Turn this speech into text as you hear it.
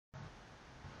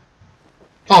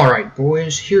Alright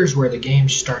boys, here's where the game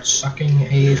starts sucking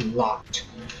a lot.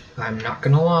 I'm not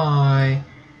gonna lie.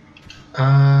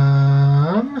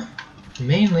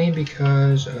 Mainly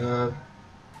because of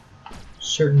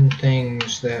certain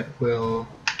things that will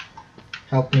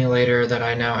help me later that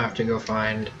I now have to go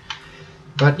find.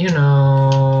 But you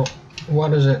know,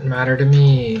 what does it matter to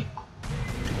me?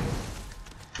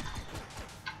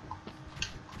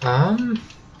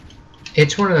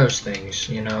 It's one of those things,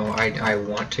 you know, I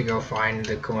want to go find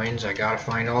the coins, I gotta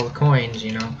find all the coins,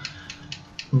 you know.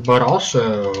 But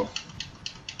also,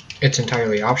 it's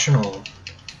entirely optional.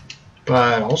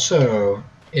 But also,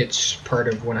 it's part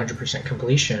of 100%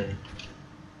 completion.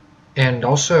 And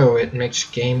also, it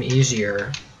makes game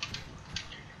easier.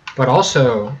 But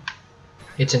also,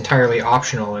 it's entirely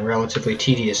optional and relatively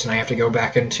tedious, and I have to go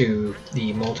back into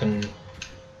the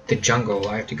jungle.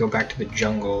 I have to go back to the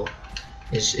jungle.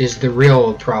 Is the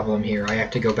real problem here. I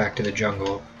have to go back to the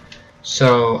jungle.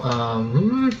 So,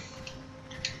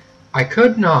 I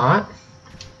could not,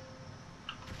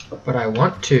 but I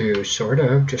want to, sort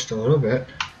of, just a little bit.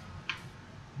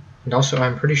 And also,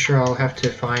 I'm pretty sure I'll have to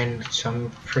find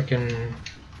some frickin',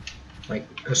 like,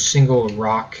 a single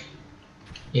rock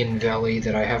in Valley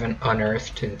that I haven't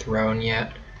unearthed and thrown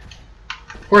yet.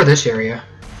 Or this area.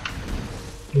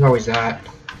 There's always that.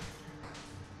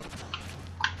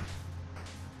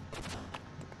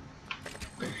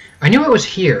 I knew it was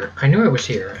here. I knew it was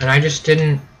here, and I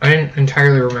didn't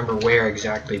entirely remember where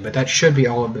exactly, but that should be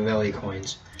all of the Valley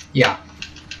coins. Yeah.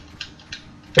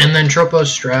 And then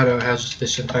Tropos Strato has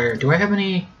this entire... Do I have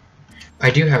any... I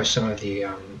do have some of the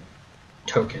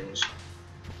tokens.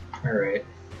 Alright.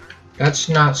 That's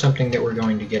not something that we're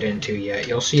going to get into yet.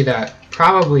 You'll see that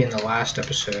probably in the last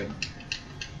episode.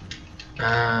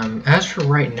 As for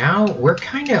right now, we're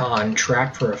kind of on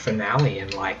track for a finale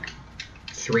in like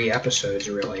 3 episodes,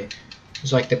 really.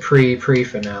 It's like the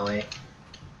pre-finale.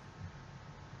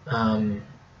 Hell,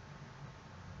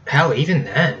 even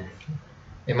then,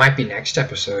 it might be next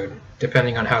episode,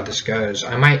 depending on how this goes.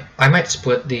 I might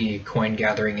split the coin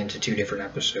gathering into 2 different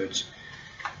episodes.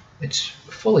 It's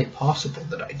fully possible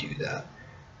that I do that.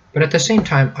 But at the same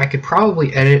time, I could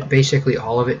probably edit basically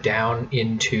all of it down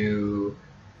into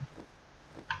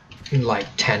like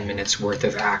 10 minutes worth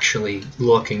of actually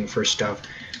looking for stuff.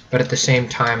 But at the same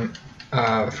time,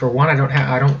 for one,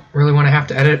 I don't really want to have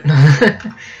to edit,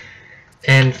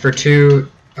 and for 2,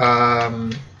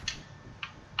 I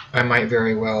might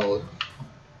very well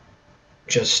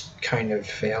just kind of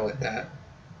fail at that,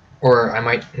 or I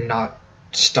might not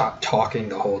stop talking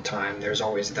the whole time. There's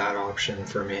always that option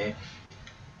for me,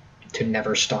 to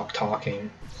never stop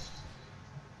talking.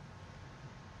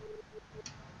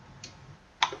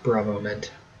 Bravo,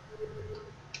 Mint.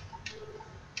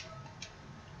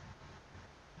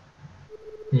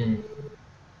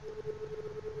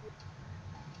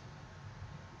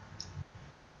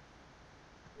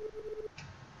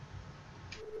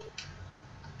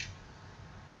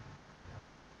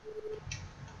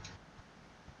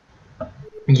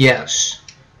 Yes,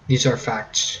 these are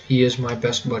facts. He is my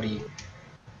best buddy.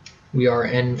 We are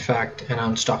in fact an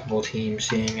unstoppable team,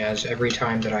 seeing as every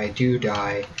time that I do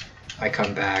die, I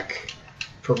come back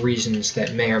for reasons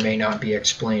that may or may not be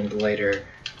explained later.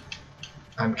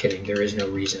 I'm kidding, there is no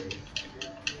reason.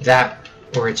 That,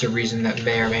 or it's a reason that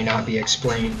may or may not be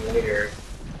explained later.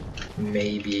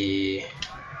 Maybe.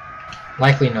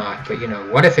 Likely not, but you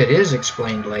know, what if it is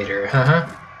explained later, huh?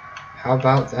 How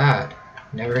about that?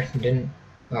 Didn't...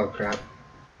 Oh, crap.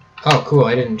 Oh, cool,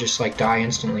 I didn't just, like, die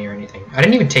instantly or anything. I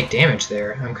didn't even take damage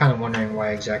there. I'm kind of wondering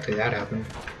why exactly that happened.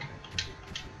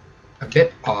 A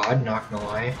bit odd, not gonna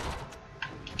lie.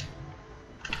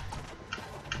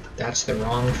 That's the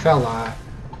wrong fella.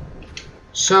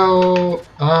 So,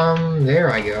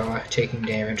 there I go, taking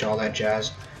damage, all that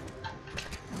jazz.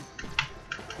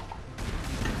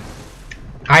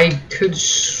 I could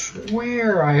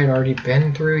swear I had already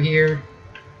been through here,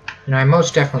 and I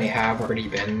most definitely have already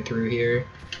been through here.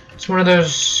 It's one of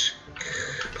those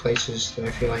places that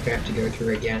I feel like I have to go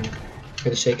through again for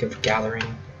the sake of gathering.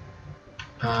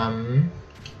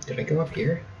 Did I go up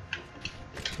here?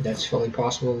 That's fully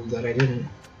possible that I didn't.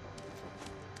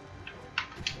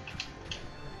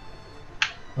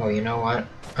 Oh, you know what?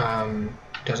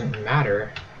 Doesn't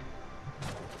matter,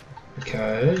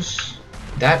 because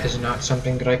that is not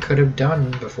something that I could have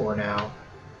done before now.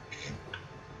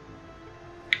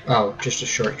 Oh, just a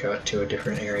shortcut to a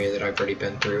different area that I've already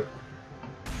been through.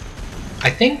 I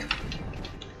think...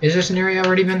 Is this an area I've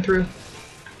already been through?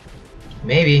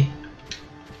 Maybe.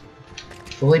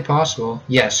 Fully possible.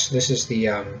 Yes, this is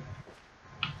the,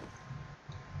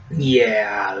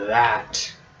 Yeah,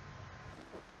 that.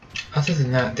 other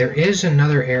than that, there is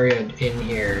another area in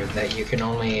here that you can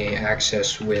only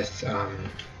access with,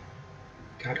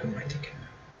 God, who am I thinking of?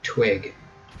 Twig.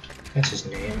 That's his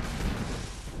name.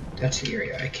 That's the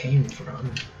area I came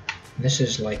from. This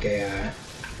is like a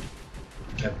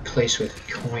place with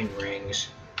coin rings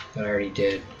that I already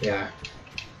did. Yeah.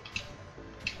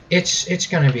 It's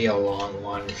gonna be a long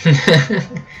one.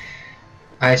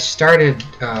 I started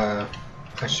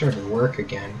work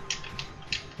again,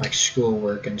 like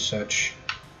schoolwork and such.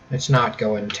 It's not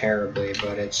going terribly,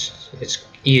 but it's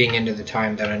eating into the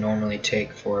time that I normally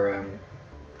take for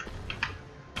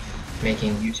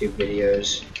making YouTube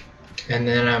videos. And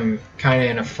then I'm kind of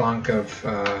in a funk of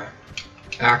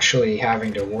actually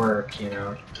having to work, you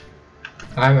know.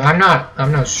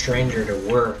 I'm no stranger to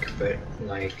work, but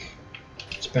like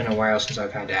it's been a while since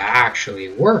I've had to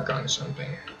actually work on something,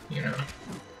 you know.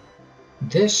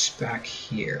 This back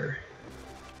here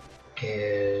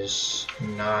is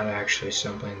not actually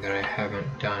something that I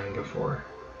haven't done before.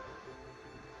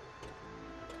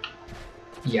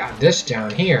 Yeah, this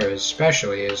down here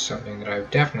especially is something that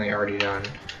I've definitely already done.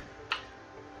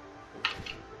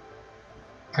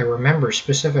 I remember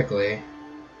specifically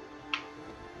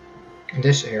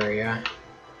this area,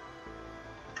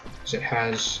 because it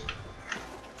has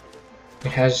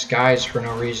guys for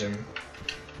no reason.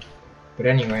 But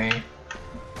anyway,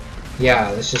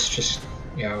 yeah, this is just,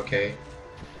 yeah, okay.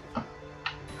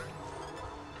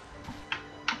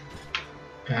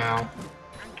 Ow.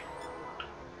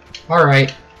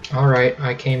 Alright,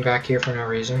 I came back here for no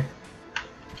reason.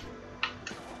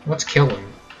 Let's kill him.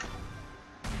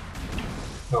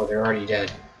 Oh, they're already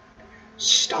dead.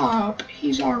 Stop!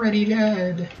 He's already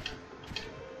dead!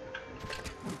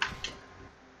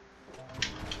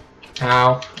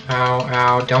 Ow, ow,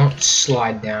 ow. Don't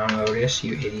slide down, Otis,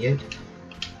 you idiot.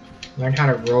 Learn how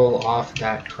to roll off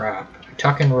that crap.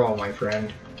 Tuck and roll, my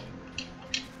friend.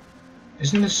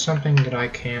 Isn't this something that I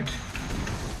can't...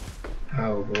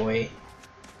 Oh, boy.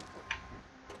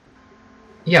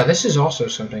 Yeah, this is also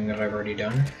something that I've already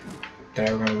done. That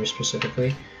I remember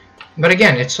specifically. But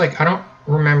again, it's like, I don't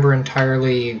remember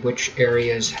entirely which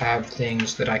areas have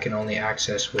things that I can only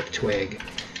access with Twig.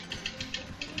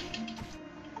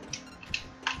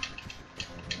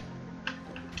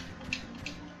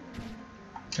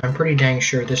 I'm pretty dang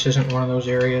sure this isn't one of those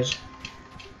areas.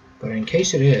 But in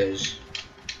case it is...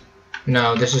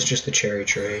 No, this is just the cherry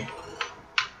tree.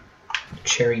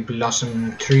 Cherry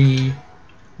blossom tree.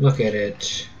 Look at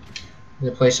it.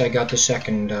 The place I got the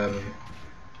second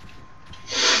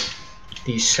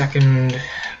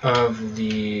of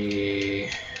the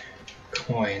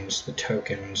coins, the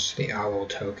tokens, the owl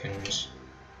tokens.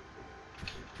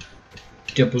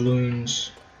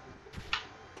 Doubloons.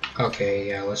 Okay,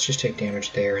 yeah, let's just take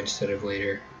damage there instead of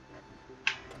later.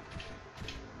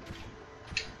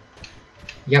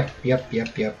 Yep.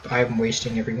 I'm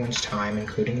wasting everyone's time,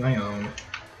 including my own.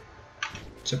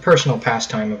 It's a personal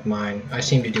pastime of mine. I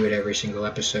seem to do it every single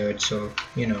episode, so,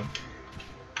 you know.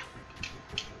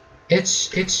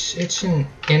 It's an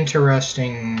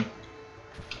interesting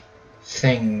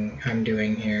thing I'm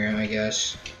doing here, I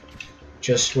guess.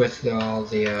 Just with all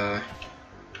the,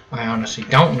 I honestly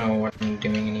don't know what I'm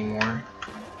doing anymore.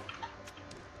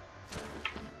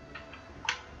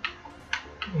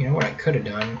 You know what I could have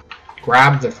done?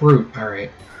 Grab the fruit. Alright.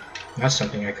 That's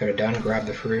something I could have done. Grab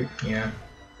the fruit. Yeah.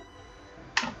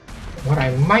 What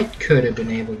I could have been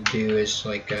able to do is,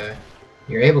 like,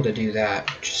 you're able to do that,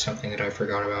 which is something that I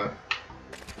forgot about.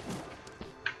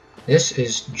 This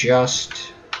is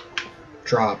just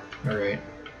drop. Alright.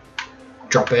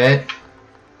 Drop it.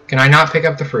 Can I not pick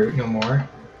up the fruit no more?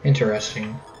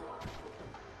 Interesting.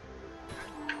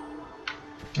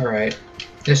 Alright.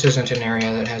 This isn't an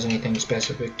area that has anything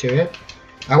specific to it.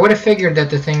 I would have figured that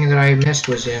the thing that I missed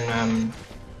was in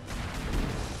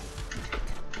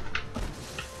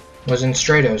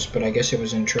Stratos, but I guess it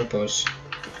was in Tropos.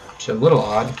 It's a little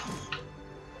odd.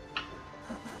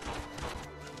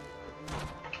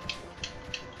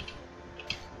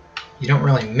 You don't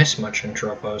really miss much in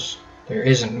Tropos. There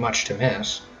isn't much to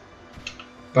miss.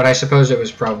 But I suppose it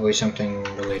was probably something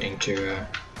relating to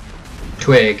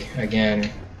Twig,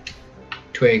 again.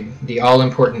 Twig, the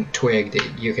all-important Twig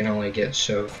that you can only get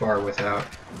so far without.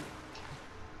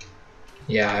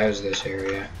 Yeah, it was this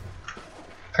area.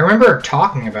 I remember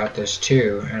talking about this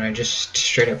too, and I just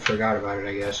straight up forgot about it,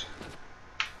 I guess.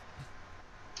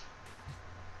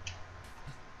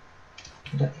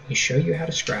 Let me show you how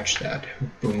to scratch that.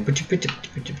 Boom.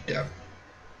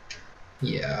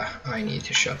 Yeah, I need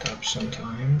to shut up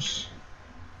sometimes.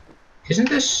 Isn't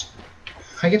this...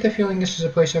 I get the feeling this is a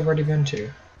place I've already been to.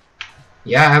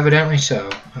 Yeah, evidently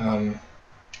so.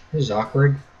 This is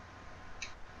awkward.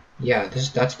 Yeah,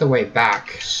 that's the way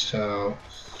back, so...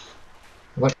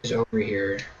 What is over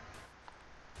here?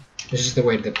 This is the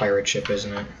way to the pirate ship,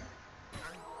 isn't it?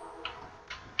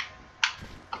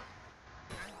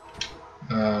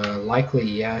 Likely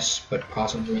yes, but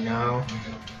possibly no.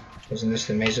 Isn't this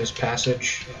the Mesos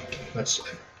passage? Let's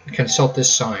consult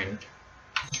this sign.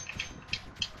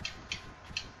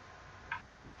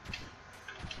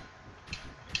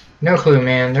 No clue,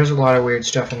 man. There's a lot of weird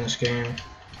stuff in this game.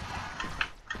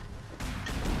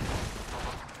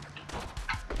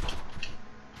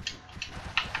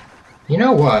 You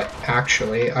know what?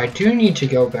 Actually, I do need to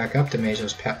go back up to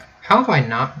Mesos Pass. How did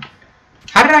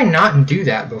I not do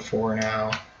that before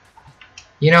now?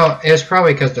 You know, it was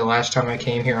probably because the last time I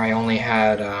came here I only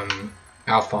had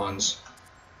Alphonse.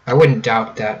 I wouldn't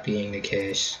doubt that being the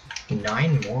case.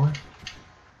 9 more?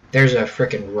 There's a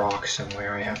frickin' rock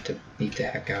somewhere I have to beat the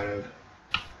heck out of.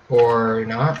 Or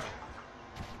not?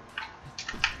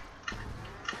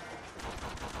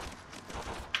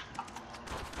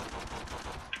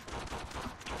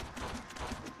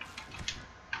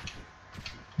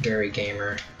 Very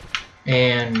gamer.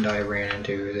 And I ran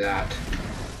into that.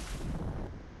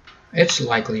 It's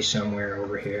likely somewhere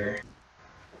over here.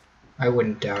 I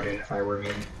wouldn't doubt it if I were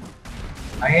me.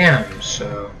 I am,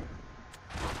 so...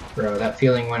 Bro, that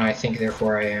feeling when I think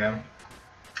therefore I am.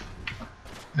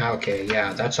 Okay,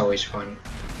 yeah, that's always fun.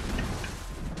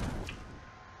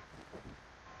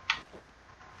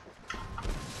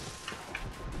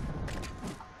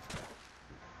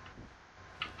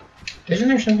 Isn't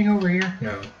there something over here?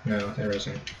 No, there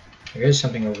isn't. There is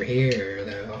something over here,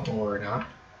 though, or not.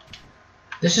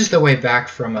 This is the way back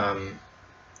from,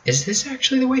 Is this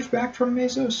actually the way back from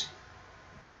Mesos?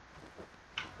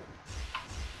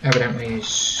 Evidently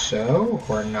so,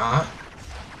 or not.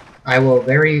 I will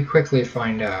very quickly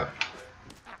find out.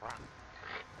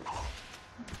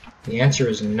 The answer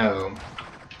is no,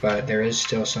 but there is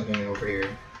still something over here.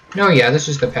 No, yeah, this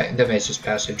is the Mesos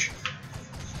passage.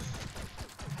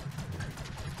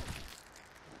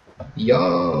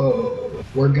 Yo,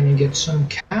 we're gonna get some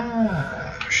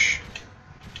cash.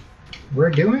 We're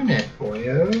doing it,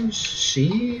 boyos.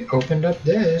 See, opened up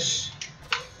this.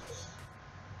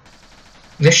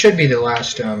 This should be the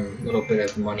last little bit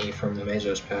of money from the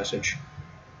Mesos passage,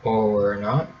 or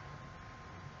not.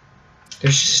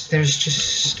 There's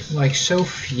just like so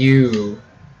few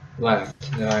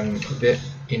left that I'm a bit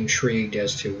intrigued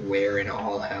as to where in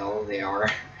all hell they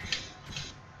are.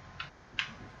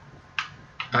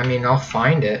 I mean, I'll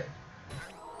find it.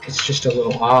 It's just a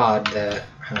little odd that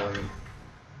I don't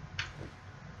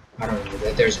know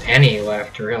that there's any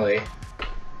left really.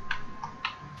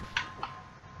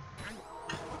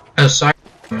 Aside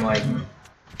from, like,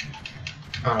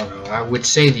 I don't know, I would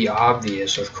say the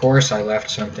obvious. Of course I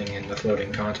left something in the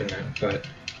floating continent, but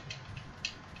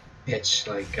it's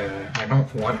like, I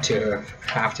don't want to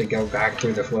have to go back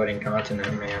through the floating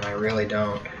continent, man. I really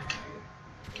don't.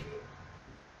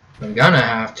 I'm gonna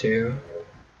have to.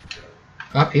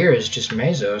 Up here is just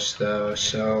Mesos, though,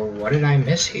 so what did I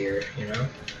miss here, you know?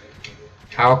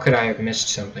 How could I have missed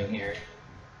something here?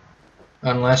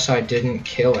 Unless I didn't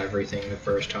kill everything the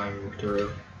first time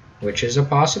through, which is a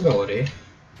possibility.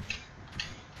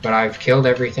 But I've killed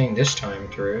everything this time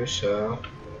through, so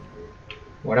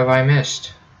what have I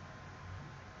missed?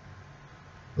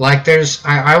 Like,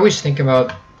 I always think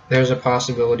about there's a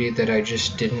possibility that I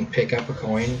just didn't pick up a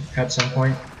coin at some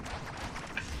point.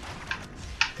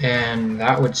 And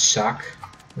that would suck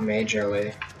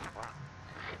majorly.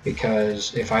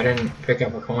 Because if I didn't pick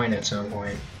up a coin at some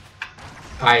point,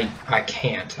 I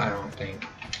can't, I don't think.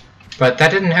 But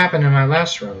that didn't happen in my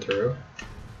last run through.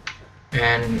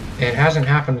 And it hasn't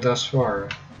happened thus far.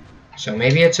 So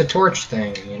maybe it's a torch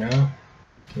thing, you know?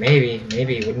 Maybe,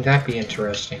 wouldn't that be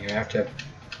interesting? I have to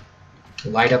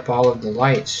light up all of the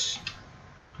lights.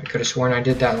 I could have sworn I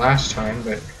did that last time,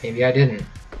 but maybe I didn't.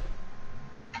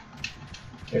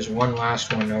 There's one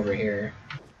last one over here.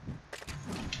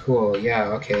 Cool, yeah,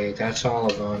 okay, that's all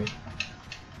of them.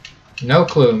 No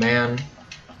clue, man.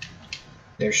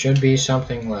 There should be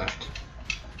something left.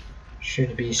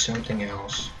 Should be something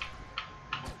else.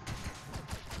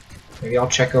 Maybe I'll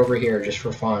check over here just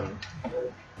for fun.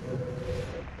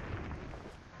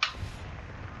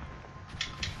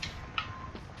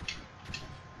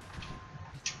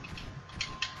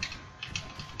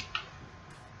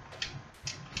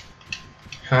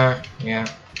 Huh, yeah.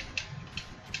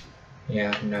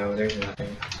 Yeah, no, there's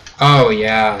nothing. Oh,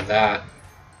 yeah, that.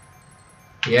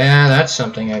 Yeah, that's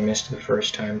something I missed the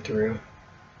first time through.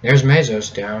 There's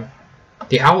Mesos down.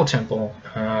 The Owl Temple.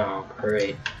 Oh,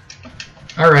 great.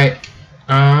 Alright.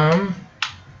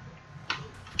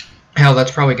 Hell, hell,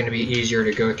 that's probably going to be easier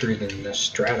to go through than the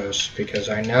Stratos, because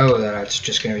I know that it's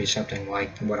just going to be something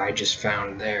like what I just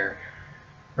found there,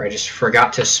 where I just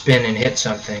forgot to spin and hit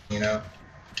something, you know.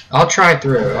 I'll try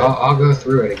through. I'll go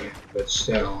through it again, but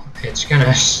still, it's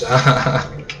gonna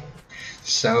suck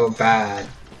so bad.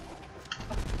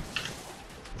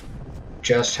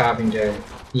 Just having to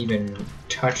even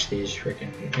touch these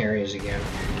freaking areas again.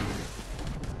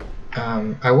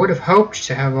 I would have hoped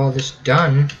to have all this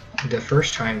done the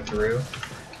first time through,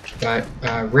 but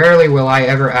rarely will I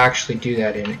ever actually do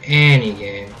that in any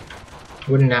game.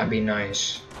 Wouldn't that be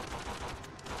nice?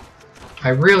 I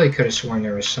really could have sworn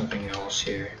there was something else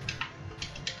here,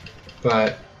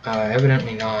 but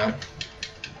evidently not.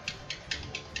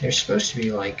 There's supposed to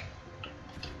be like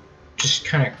just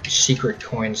kind of secret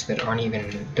coins that don't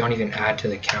even add to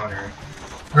the counter.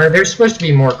 Or there's supposed to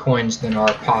be more coins than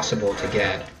are possible to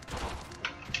get.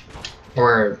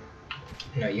 Or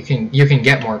no, you can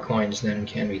get more coins than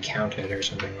can be counted or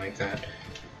something like that.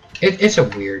 It's a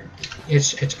weird,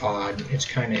 it's odd. It's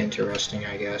kind of interesting,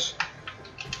 I guess.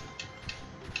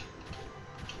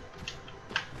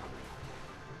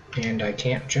 And I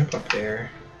can't jump up there.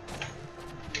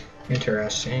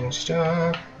 Interesting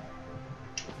stuff.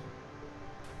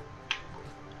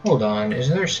 Hold on, is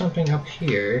there something up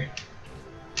here?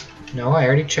 No, I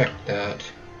already checked that.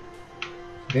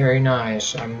 Very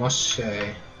nice, I must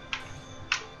say.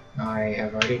 I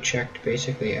have already checked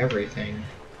basically everything.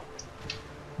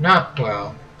 Not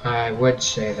well, I would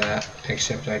say that,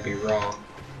 except I'd be wrong.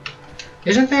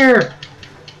 Isn't there...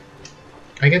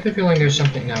 I get the feeling there's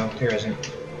something... No, there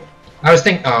isn't. I was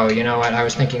oh, you know what, I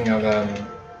was thinking of the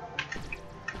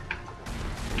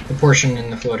portion in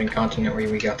the floating continent where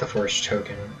we got the first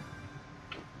token.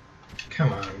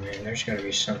 Come on, man, there's gotta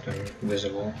be something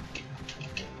visible.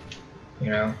 You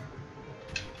know?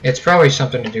 It's probably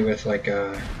something to do with like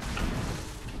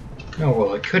no,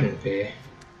 well, it couldn't be.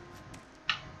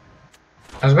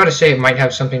 I was about to say it might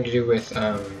have something to do with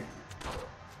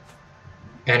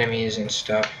enemies and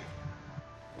stuff,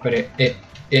 but it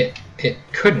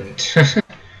couldn't.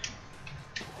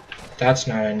 That's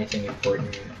not anything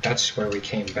important. That's where we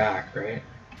came back, right?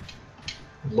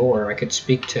 Lore, I could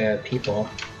speak to people.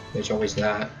 There's always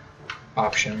that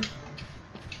option.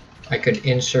 I could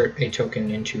insert a token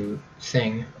into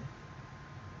thing.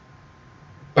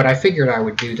 But I figured I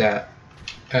would do that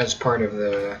as part of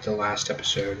the last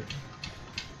episode.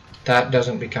 That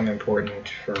doesn't become important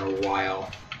for a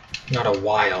while. Not a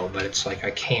while, but it's like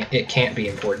it can't be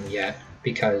important yet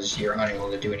because you're unable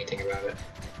to do anything about it.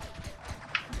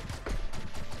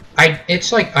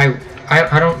 It's like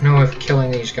I don't know if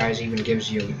killing these guys even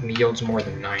yields more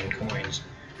than 9 coins.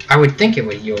 I would think it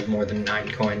would yield more than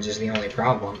 9 coins is the only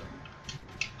problem.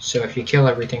 So if you kill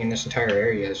everything in this entire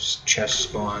area, chest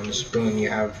spawns, boom, you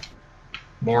have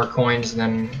more coins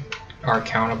than are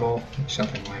countable,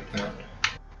 something like that.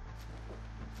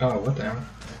 Oh, what the hell?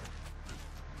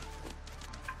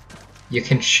 You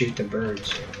can shoot the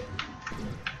birds.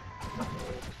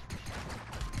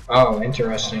 Oh,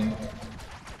 interesting.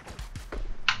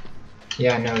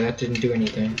 Yeah, no, that didn't do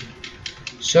anything.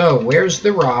 So, where's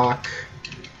the rock?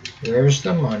 Where's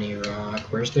the money rock?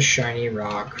 Where's the shiny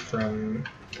rock from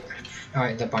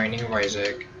the Binding of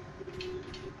Isaac?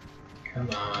 Come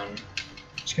on.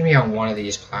 It's gonna be on one of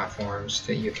these platforms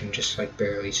that you can just like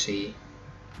barely see.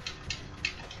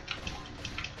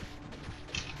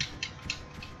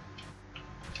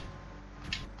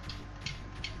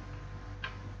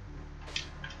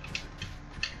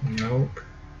 Nope.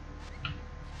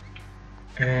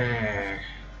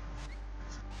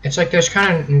 It's like there's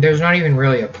not even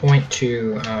really a point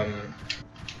to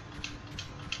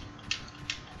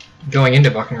going into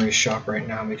Buccaneer's shop right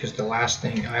now because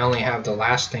I only have the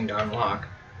last thing to unlock,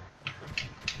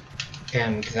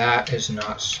 and that is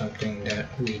not something that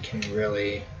we can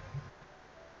really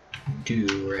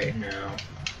do right now,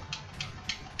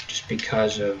 just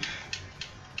because of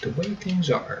the way things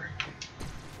are.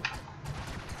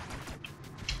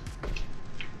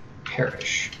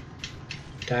 Perish.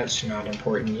 That's not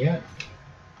important yet.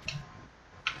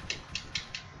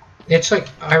 It's like,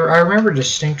 I remember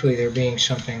distinctly there being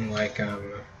something like,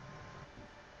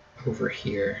 over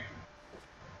here.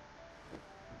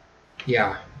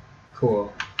 Yeah,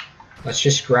 cool. Let's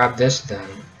just grab this then.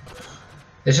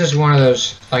 This is one of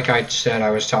those, like I said, I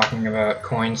was talking about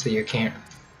coins that you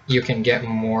can get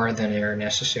more than are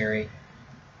necessary.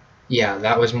 Yeah,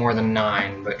 that was more than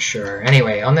 9, but sure.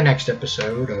 Anyway, on the next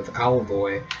episode of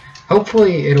Owlboy,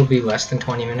 hopefully it'll be less than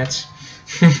 20 minutes.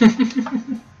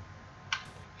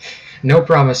 No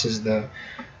promises, though.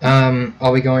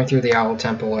 I'll be going through the Owl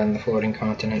Temple and the Floating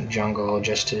Continent jungle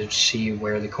just to see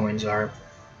where the coins are.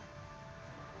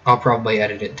 I'll probably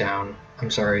edit it down. I'm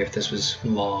sorry if this was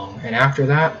long. And after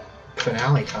that,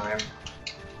 finale time.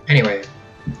 Anyway,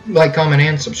 like, comment,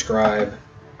 and subscribe.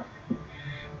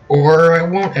 Or I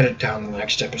won't edit down the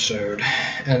next episode.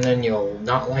 And then you'll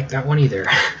not like that one either.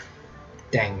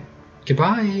 Dang.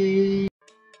 Goodbye!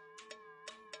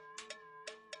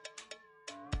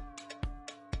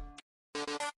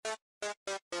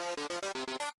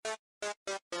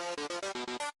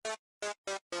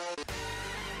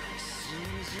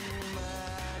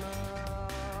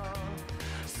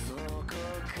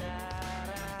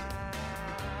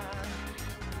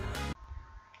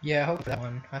 Yeah, I hope that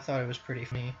one. I thought it was pretty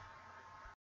funny.